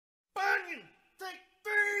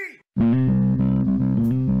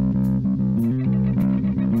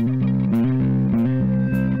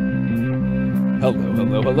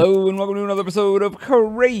Hello, and welcome to another episode of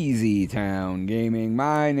Crazy Town Gaming.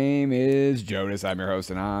 My name is Jonas. I'm your host,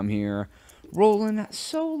 and I'm here rolling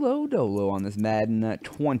solo dolo on this Madden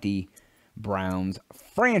 20 Browns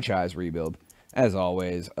franchise rebuild. As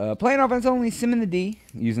always, playing offense only, sim in the D,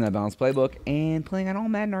 using that balanced playbook, and playing on all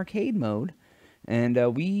Madden arcade mode.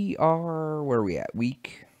 And we are, where are we at?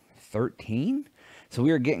 Week 13? So we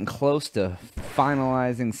are getting close to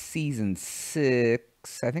finalizing season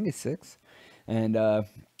 6. I think it's 6. And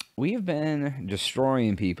we have been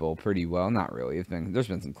destroying people pretty well. Not really. There's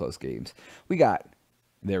been some close games. We got,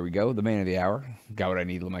 there we go, the man of the hour. Got what I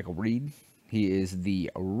need, Michael Reed. He is the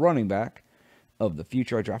running back of the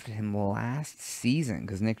future. I drafted him last season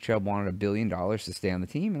because Nick Chubb wanted $1 billion to stay on the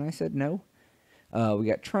team, and I said no. We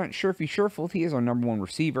got Trent Sherfield. He is our #1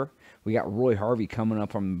 receiver. We got Roy Harvey coming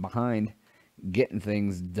up from behind, getting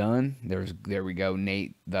things done. There we go,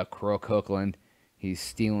 Nate the Crook Hookland. He's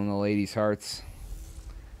stealing the ladies' hearts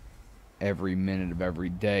every minute of every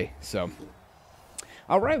day. So,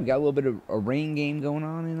 all right, we got a little bit of a rain game going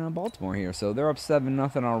on in Baltimore here. So they're up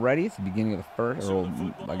 7-0 already. It's the beginning of the first, or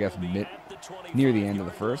I guess near the end of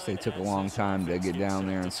the first. They took a long time to get down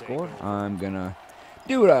there and score. I'm gonna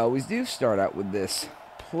do what I always do. Start out with this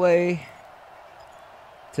play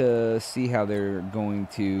to see how they're going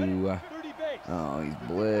to. Oh, he's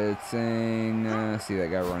blitzing. See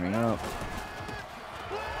that guy running up.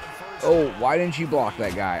 Oh, why didn't you block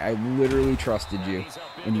that guy? I literally trusted you,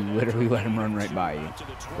 and you literally let him run right by you.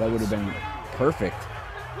 That would have been perfect.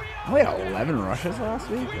 I had 11 rushes last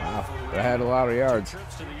week? Wow, I had a lot of yards,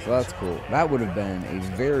 so that's cool. That would have been a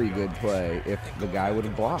very good play if the guy would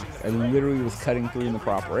have blocked. I literally was cutting through in the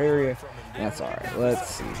proper area. That's all right. Let's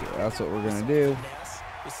see here. That's what we're going to do.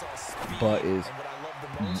 But is...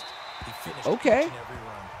 okay.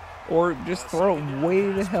 Or just throw it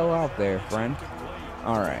way the hell out there, friend.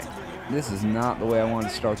 All right. This is not the way I wanted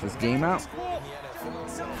to start this game out.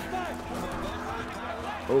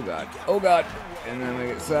 Oh, God. Oh, God. And then I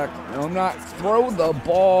get sacked. No, I'm not. Throw the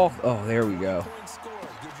ball. Oh, there we go.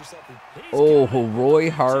 Oh,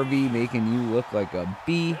 Roy Harvey making you look like a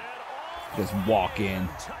bee. Just walk in.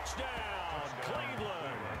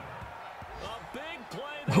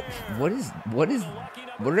 What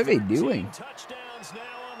are they doing?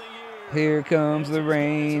 Here comes the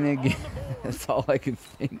rain again. That's all I can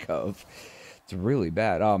think of. It's really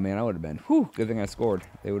bad. Oh, man, I would have been. Whew, good thing I scored.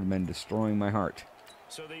 They would have been destroying my heart.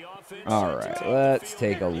 All right, let's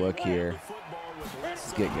take a look here.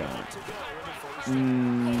 Let's get going.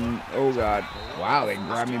 Oh, God. Wow, they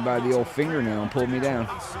grabbed me by the old fingernail and pulled me down.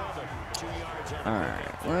 All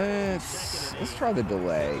right, let's try the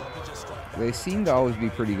delay. They seem to always be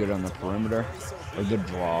pretty good on the perimeter. Or the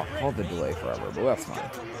draw. Call the delay forever, but that's fine.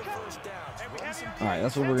 Alright,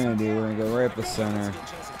 that's what we're going to do. We're going to go right up the center.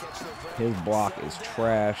 His block is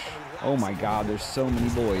trash. Oh my God, there's so many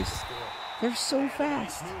boys. They're so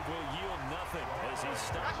fast.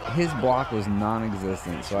 His block was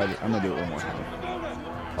non-existent, so I'm going to do it one more time.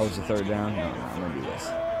 Oh, it's a third down? No, I'm going to do this.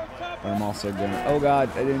 But I'm also going to... oh God,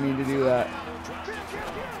 I didn't mean to do that.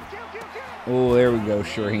 Oh, there we go,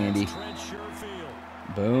 sure handy.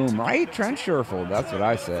 Boom, right? Trent Sherfield, that's what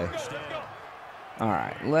I say. All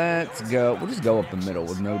right, let's go. We'll just go up the middle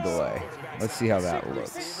with no delay. Let's see how that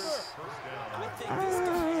looks.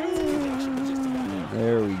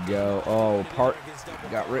 There we go. Oh,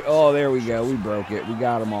 oh, there we go. We broke it. We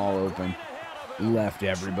got them all open. Left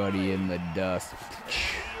everybody in the dust.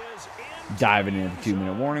 Diving into the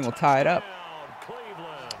 2-minute warning. We'll tie it up.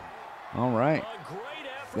 All right.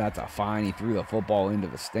 That's a fine. He threw the football into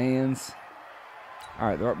the stands. All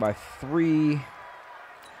right, they're up by 3.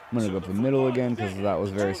 I'm going to go up the middle again because that was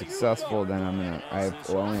very successful. Then I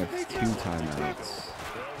only have 2 timeouts.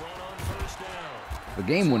 The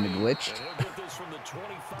game wouldn't have glitched.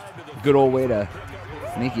 Good old way to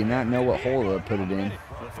make you not know what hole to put it in.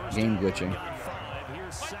 Game glitching.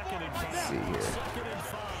 Let's see here.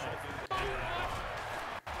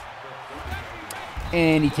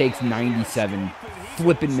 And he takes 97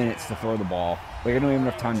 flipping minutes to throw the ball. Like, I don't even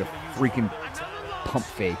have time to freaking pump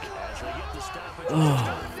fake.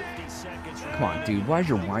 Ugh. Come on, dude. Why is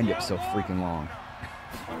your windup so freaking long?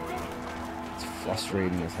 It's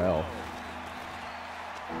frustrating as hell.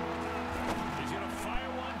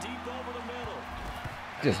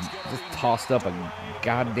 Just tossed up a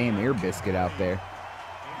goddamn air biscuit out there.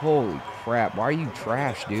 Holy crap. Why are you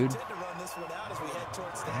trash, dude?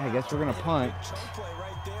 I guess we're going to punt.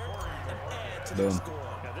 Boom.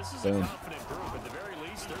 Boom.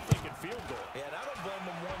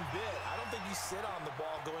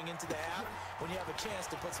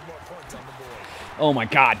 Oh my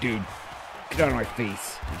God, dude. Get out of my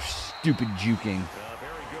face. You stupid juking.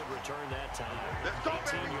 Very good return that time.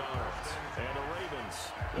 18 yards. And the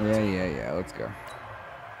Ravens. Yeah. Let's go.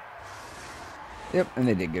 Yep, and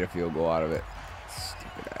they did get a field goal out of it.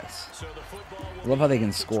 Stupid ass. I love how they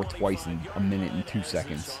can score twice in a minute and 2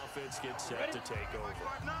 seconds.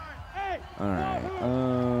 Alright,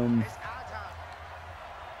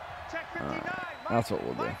 that's what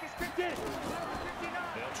we'll do.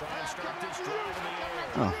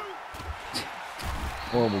 Oh.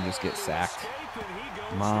 Or we'll just get sacked.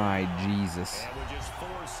 My Jesus.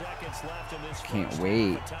 Can't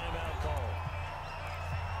wait.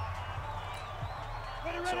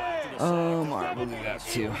 Alright, we'll do that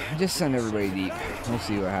too. Just send everybody deep. We'll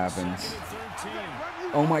see what happens.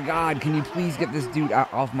 Oh my God, can you please get this dude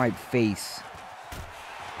out off my face?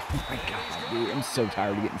 Oh my God, dude, I'm so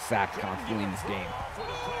tired of getting sacked constantly in this game.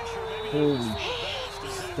 Holy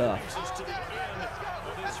stuff.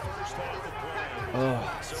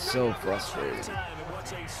 Oh, it's so frustrating.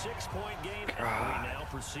 God.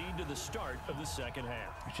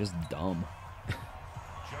 It's just dumb.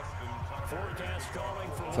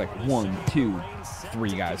 It's like 1, 2, 3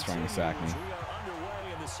 guys trying to sack me.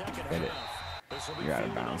 Get it. You're out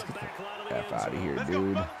of bounds. Get the F out of here,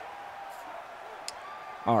 dude.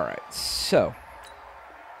 Alright, so.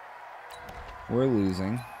 We're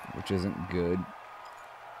losing, which isn't good.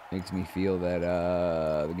 Makes me feel that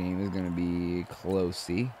the game is going to be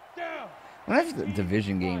closey. When it's a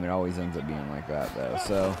division game, it always ends up being like that, though.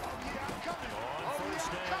 So,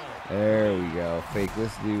 there we go. Fake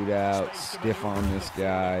this dude out. Stiff on this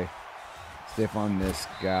guy. Stiff on this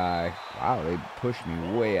guy. Wow, they pushed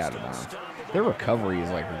me way out of bounds. Their recovery is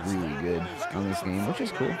like really good on this game, which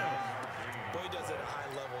is cool.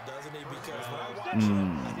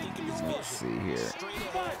 Let's see here.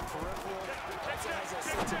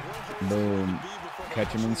 Boom. Catch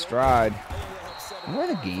him in stride. I wonder why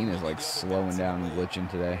the game is like slowing down and glitching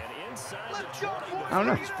today. I don't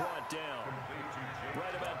know.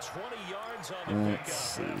 Let's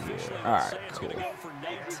see here. Alright, cool.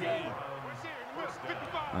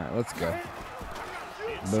 Alright, let's go.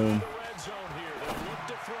 Boom.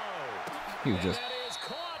 He was just...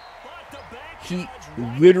 He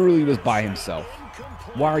literally was by himself.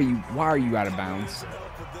 Why are you out of bounds?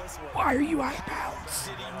 Why are you out of bounds?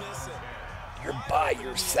 You're by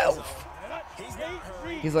yourself.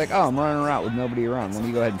 He's like, oh, I'm running around with nobody around. Let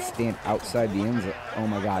me go ahead and stand outside the end zone. Oh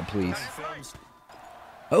my God, please.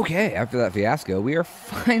 Okay, after that fiasco, we are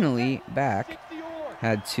finally back.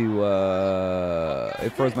 Had to,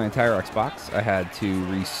 it froze my entire Xbox. I had to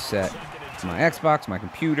reset my Xbox, my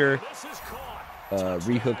computer,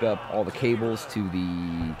 rehook up all the cables to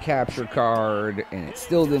the capture card, and it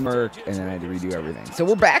still didn't work, and then I had to redo everything. So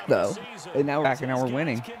we're back, though, and now we're back, and now we're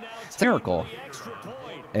winning. It's a miracle.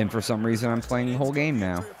 And for some reason, I'm playing the whole game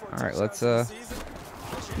now. All right, let's, you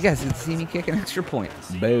guys get to see me kick an extra point.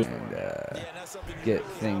 Boom. And, get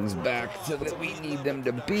things back to where we need them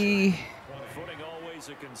to be.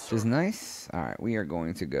 Which is nice. All right, we are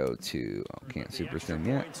going to go to... Oh, can't Super Sim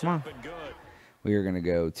yet. Come on. We are going to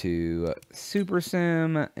go to Super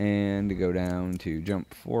Sim and go down to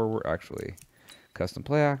jump forward. Actually, custom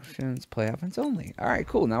play actions, play offense only. All right,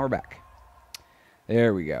 cool. Now we're back.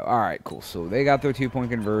 There we go. All right, cool. So they got their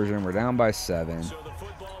 2-point conversion. We're down by 7.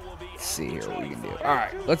 Let's see here what we can do. All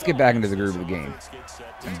right, let's get back into the groove of the game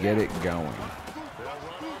and get it going.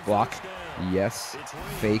 Block. Yes.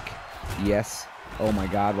 Fake. Yes. Oh, my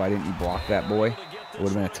God. Why didn't you block that boy? It would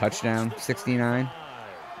have been a touchdown. 69.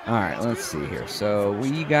 All right, let's see here. So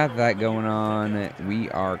we got that going on. We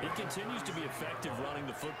are...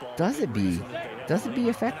 Does it be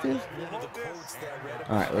effective?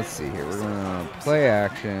 All right, let's see here. We're going to play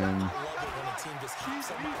action.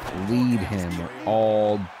 Lead him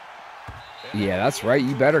all... Yeah, that's right.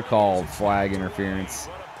 You better call flag interference.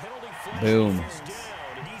 Boom.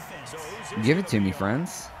 Give it to me,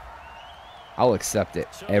 friends. I'll accept it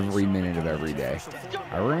every minute of every day.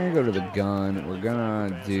 All right, we're going to go to the gun. We're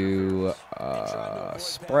going to do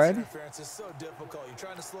spread.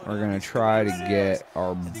 We're going to try to get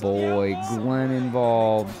our boy Glenn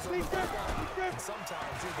involved.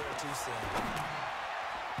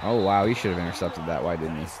 Oh, wow, he should have intercepted that. Why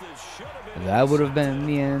didn't he? That would have been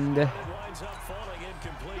the end.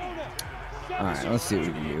 All right, let's see what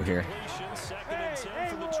we can do here.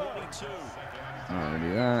 I'm going to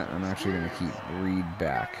do that. I'm actually going to keep Reed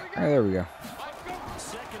back. All right, there we go.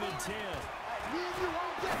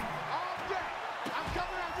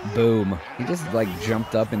 Boom. He just, like,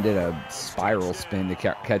 jumped up and did a spiral spin to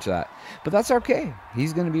catch that. But that's okay.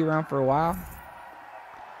 He's going to be around for a while.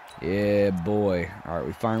 Yeah, boy. All right,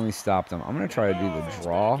 we finally stopped him. I'm going to try to do the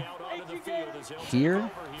draw. here.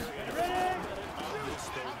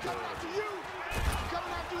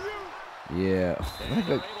 Yeah.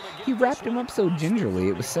 Like, he wrapped him up so gingerly.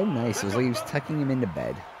 It was so nice. It was like he was tucking him into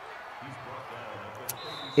bed.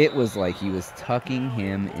 It was like he was tucking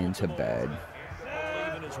him into bed.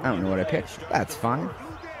 I don't know what I picked. That's fine.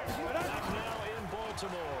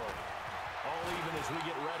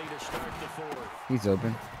 He's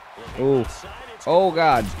open. Oh. Oh,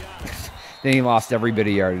 God. Then he lost every bit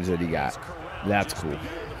of yardage that he got. That's cool.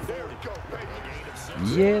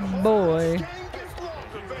 Yeah, boy.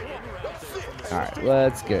 All right,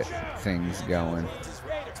 let's get things going.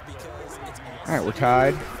 All right, we're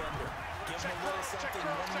tied.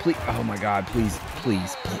 Please. Oh, my God. Please.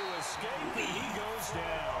 Please.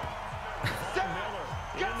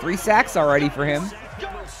 3 sacks already for him.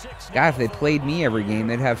 God, if they played me every game,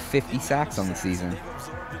 they'd have 50 sacks on the season.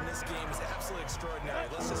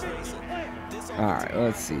 All right,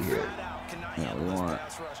 let's see here. Yeah, we want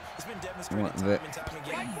the.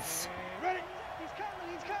 Please.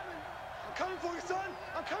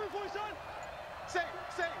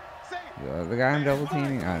 The guy I'm double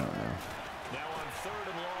teaming? I don't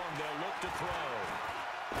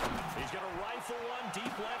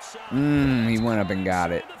know. He went up and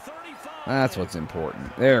got it. That's what's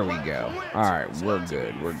important. There we go. All right, we're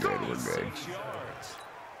good. We're good. We're good.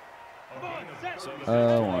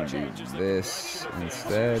 I want to do this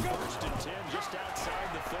instead.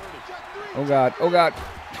 Oh, God. Oh, God.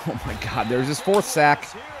 Oh, my God. There's his 4th sack.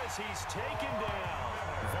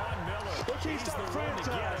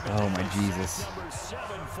 Oh, my Jesus.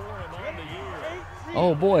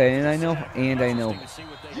 Oh, boy. And I know.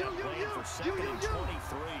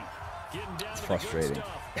 It's frustrating.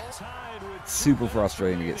 It's super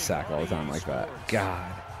frustrating to get sacked all the time like that.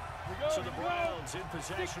 God.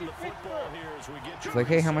 It's like,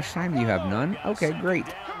 hey, how much time do you have? None? Okay, great.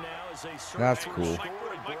 That's cool.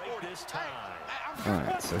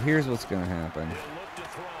 Alright, so here's what's going to happen.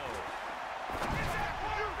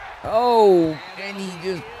 Oh, and he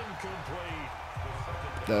just...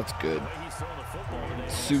 That's good.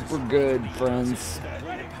 Super good, friends.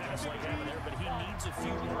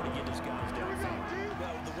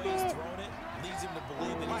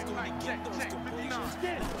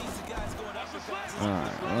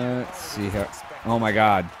 Alright, let's see how... Oh my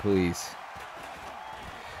God, please.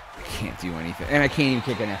 I can't do anything. And I can't even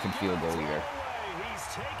kick an effing field goal either.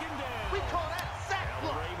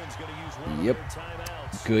 Yep.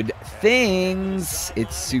 Good things.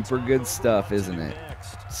 It's super good stuff, isn't it?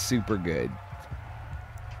 Super good.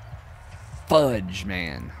 Fudge,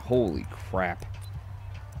 man. Holy crap.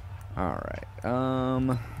 Alright.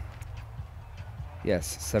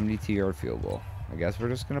 Yes, 72-yard field goal. I guess we're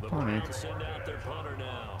just going to punt it. Send out their punter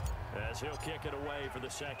now, as he'll kick it away for the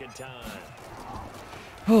 2nd time.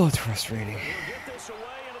 Oh, it's frustrating. He'll get this away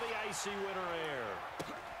into the icy winter air.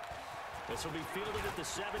 This will be fielded at the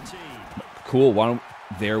 17. Cool. Why don't...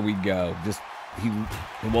 There we go. Just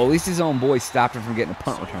well, at least his own boy stopped him from getting a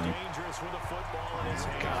punt return. Oh,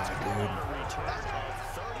 God,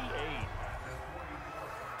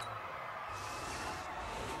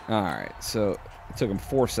 dude. All right, so it took him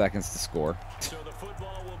 4 seconds to score.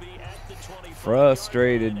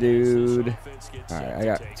 Frustrated, dude. All right, I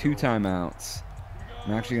got 2 timeouts.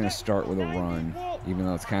 I'm actually going to start with a run, even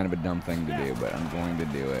though it's kind of a dumb thing to do, but I'm going to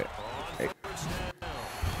do it. Hey.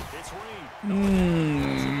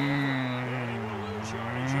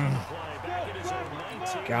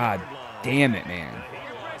 God damn it, man.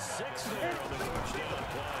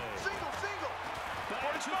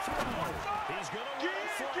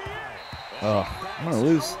 Oh, I'm going to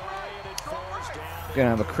lose. I'm going to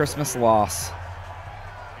have a Christmas loss.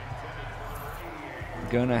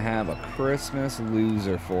 Gonna have a Christmas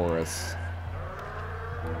loser for us.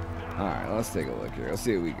 Alright, let's take a look here. Let's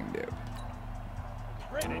see what we can do.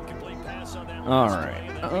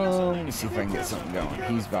 Alright, let me see if I can get something going.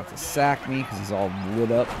 He's about to sack me because he's all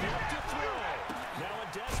lit up.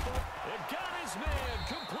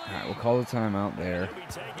 Alright, we'll call the timeout there.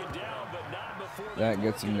 That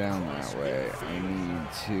gets him down that way. I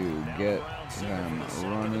need to get them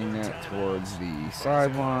running towards the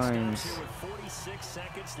sidelines.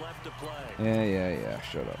 Yeah,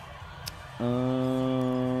 shut up.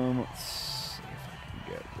 Let's see if I can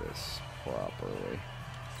get this properly.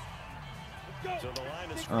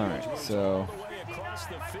 Alright, so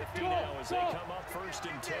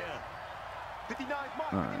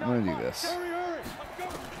alright, I'm gonna do this.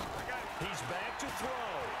 He's back to throw.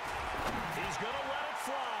 He's gonna let it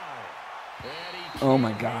fly. Oh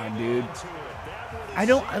my God, dude. I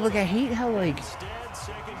hate how, like,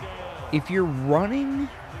 if you're running,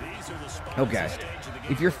 okay,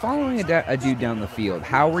 If you're following a dude down the field,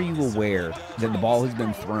 how are you aware that the ball has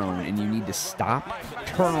been thrown and you need to stop,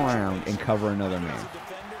 turn around, and cover another man?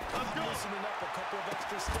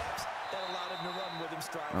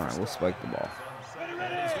 All right, we'll spike the ball.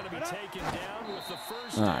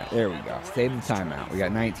 All right, there we go. Save the timeout. We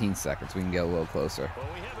got 19 seconds. We can get a little closer.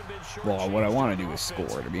 Well, what I want to do is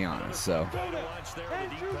score, to be honest. So.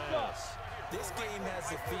 This game has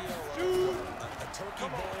the feel of a turkey bowl,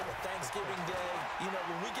 a Thanksgiving Day. You know,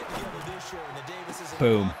 when we get together this year and the Davises...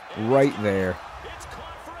 Boom. Right there.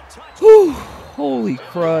 Whew. Holy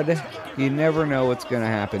crud. You never know what's going to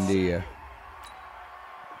happen to you.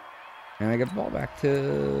 And I get the ball back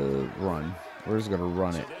to run. We're just going to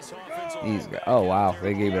run it. Oh, wow.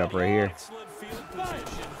 They gave it up right here.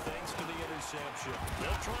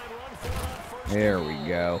 There we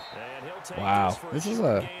go. Wow. This is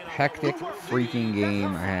a hectic freaking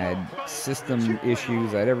game. I had system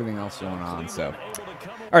issues. I had everything else going on. So, all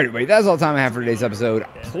right, everybody. That's all the time I have for today's episode.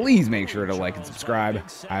 Please make sure to like and subscribe.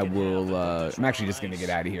 I will, I'm actually just going to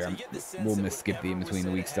get out of here. We'll skip the in-between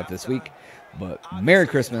the week stuff this week. But Merry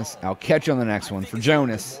Christmas. I'll catch you on the next one. For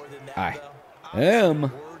Jonas, I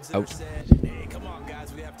am out.